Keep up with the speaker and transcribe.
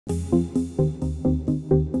In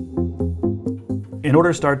order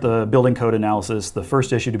to start the building code analysis, the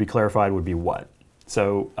first issue to be clarified would be what?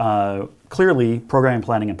 So clearly, programming,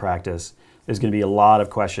 planning, and practice, there's going to be a lot of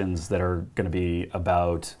questions that are going to be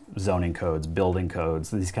about zoning codes, building codes,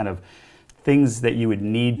 these kind of things that you would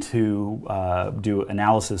need to do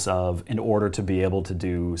analysis of in order to be able to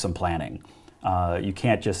do some planning. You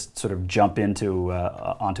can't just sort of jump into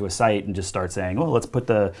onto a site and just start saying, well, let's put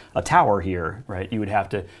a tower here, right? You would have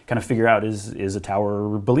to kind of figure out, is a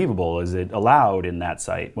tower believable? Is it allowed in that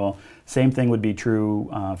site? Well, same thing would be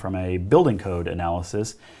true from a building code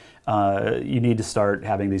analysis. You need to start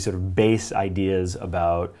having these sort of base ideas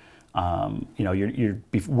about, you know,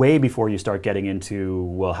 way before you start getting into,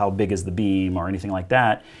 well, how big is the beam or anything like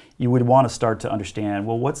that. You would want to start to understand,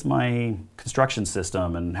 well, what's my construction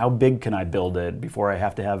system and how big can I build it before I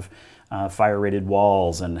have to have fire-rated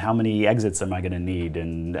walls, and how many exits am I going to need,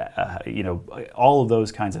 and you know, all of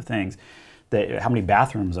those kinds of things. How many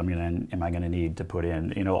bathrooms am I going to need to put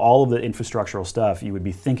in? You know, all of the infrastructural stuff you would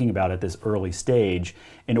be thinking about at this early stage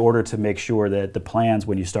in order to make sure that the plans,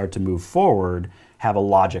 when you start to move forward, have a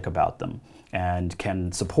logic about them and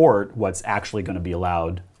can support what's actually going to be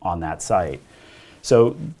allowed on that site.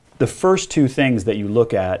 So the first two things that you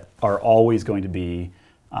look at are always going to be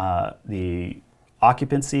the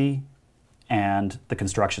occupancy and the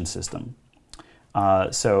construction system.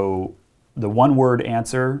 So the one-word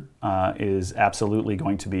answer is absolutely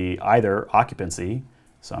going to be either occupancy,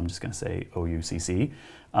 so I'm just going to say O-U-C-C,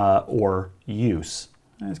 or use.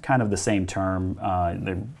 It's kind of the same term.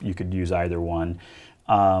 You could use either one.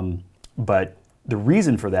 But the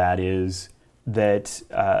reason for that is that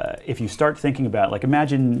if you start thinking about, like,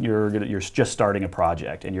 imagine you're just starting a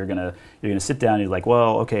project and you're gonna sit down and you're like,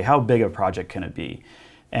 well, okay, how big a project can it be?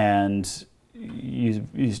 And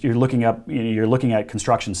you're looking at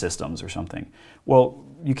construction systems or something. Well,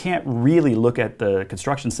 you can't really look at the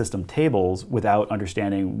construction system tables without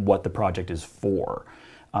understanding what the project is for.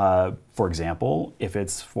 For example, if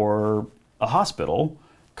it's for a hospital,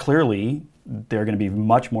 clearly they're going to be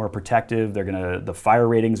much more protective. The fire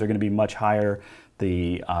ratings are going to be much higher.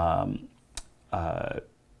 The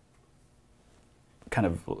kind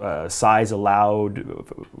of size allowed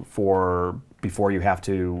before you have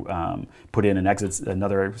to put in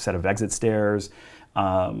another set of exit stairs.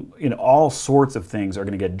 You know, all sorts of things are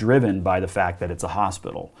going to get driven by the fact that it's a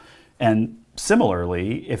hospital. And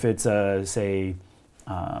similarly, if it's a, say,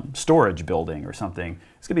 storage building or something,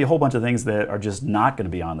 it's going to be a whole bunch of things that are just not going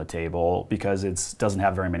to be on the table because it doesn't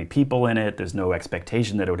have very many people in it. There's no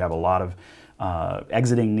expectation that it would have a lot of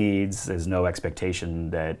exiting needs. There's no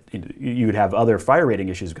expectation that you would have other fire rating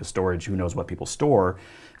issues because storage, who knows what people store,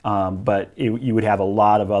 but you would have a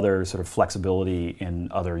lot of other sort of flexibility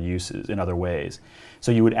in other uses, in other ways.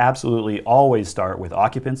 So you would absolutely always start with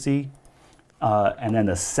occupancy, and then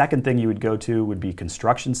the second thing you would go to would be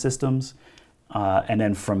construction systems, and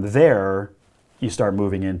then from there you start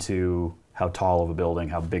moving into how tall of a building,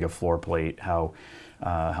 how big a floor plate, how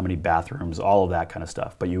many bathrooms, all of that kind of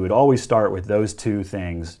stuff. But you would always start with those two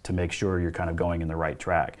things to make sure you're kind of going in the right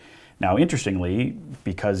track. Now, interestingly,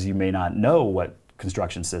 because you may not know what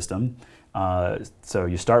construction system, so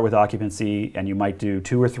you start with occupancy, and you might do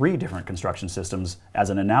 2 or 3 different construction systems as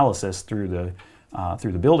an analysis through the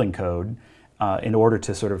building code in order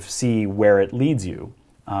to sort of see where it leads you.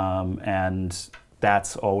 And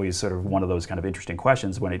that's always sort of one of those kind of interesting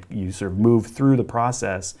questions when you sort of move through the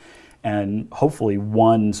process, and hopefully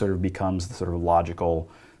one sort of becomes the sort of logical,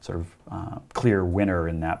 sort of clear winner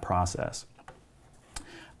in that process.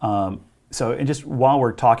 So, and just while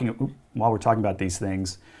we're talking about these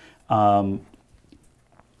things, one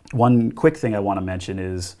quick thing I want to mention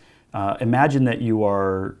is imagine that you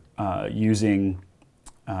are using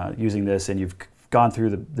this, and you've gone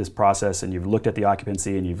through this process, and you've looked at the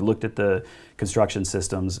occupancy, and you've looked at the construction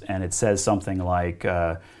systems, and it says something like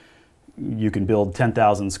you can build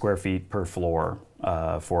 10,000 square feet per floor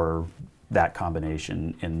for that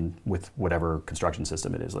combination with whatever construction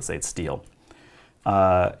system it is. Let's say it's steel.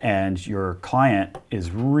 And your client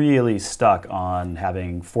is really stuck on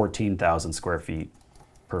having 14,000 square feet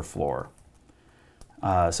per floor.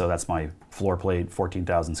 So that's my floor plate,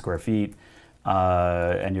 14,000 square feet.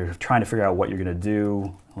 And you're trying to figure out what you're going to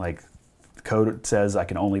do. Like, the code says I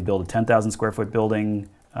can only build a 10,000 square foot building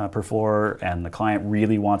per floor, and the client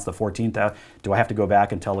really wants the 14,000. Do I have to go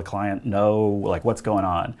back and tell the client no? Like, what's going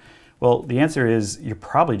on? Well, the answer is you're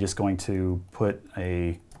probably just going to put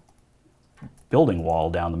a building wall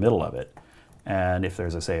down the middle of it. And if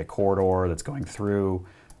there's, say, a corridor that's going through,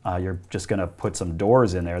 you're just going to put some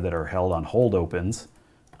doors in there that are held on hold opens,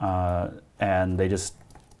 and they just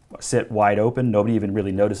sit wide open. Nobody even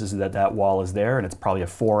really notices that that wall is there, and it's probably a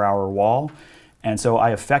 4-hour wall. And so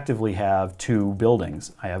I effectively have two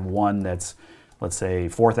buildings. I have one that's, let's say,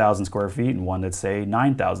 4,000 square feet and one that's, say,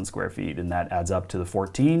 9,000 square feet, and that adds up to the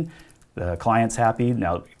 14. The client's happy,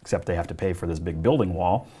 now, except they have to pay for this big building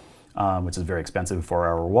wall, which is very expensive,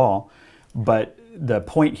 4-hour wall. But the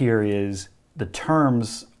point here is the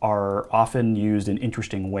terms are often used in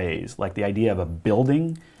interesting ways. Like the idea of a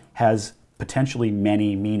building has potentially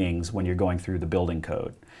many meanings when you're going through the building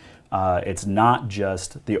code. It's not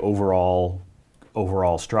just the overall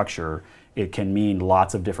structure. It can mean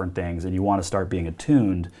lots of different things, and you want to start being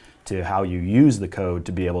attuned to how you use the code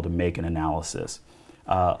to be able to make an analysis.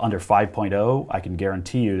 Under 5.0, I can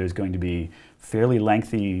guarantee you there's going to be fairly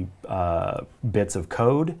lengthy bits of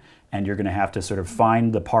code, and you're going to have to sort of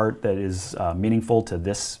find the part that is meaningful to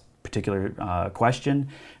this particular question,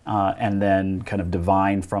 and then kind of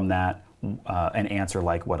divine from that an answer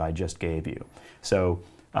like what I just gave you. So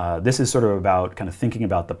this is sort of about kind of thinking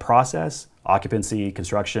about the process, occupancy,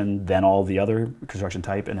 construction, then all the other construction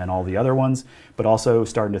type, and then all the other ones, but also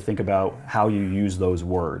starting to think about how you use those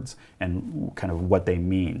words and kind of what they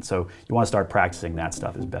mean. So you want to start practicing that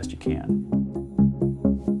stuff as best you can.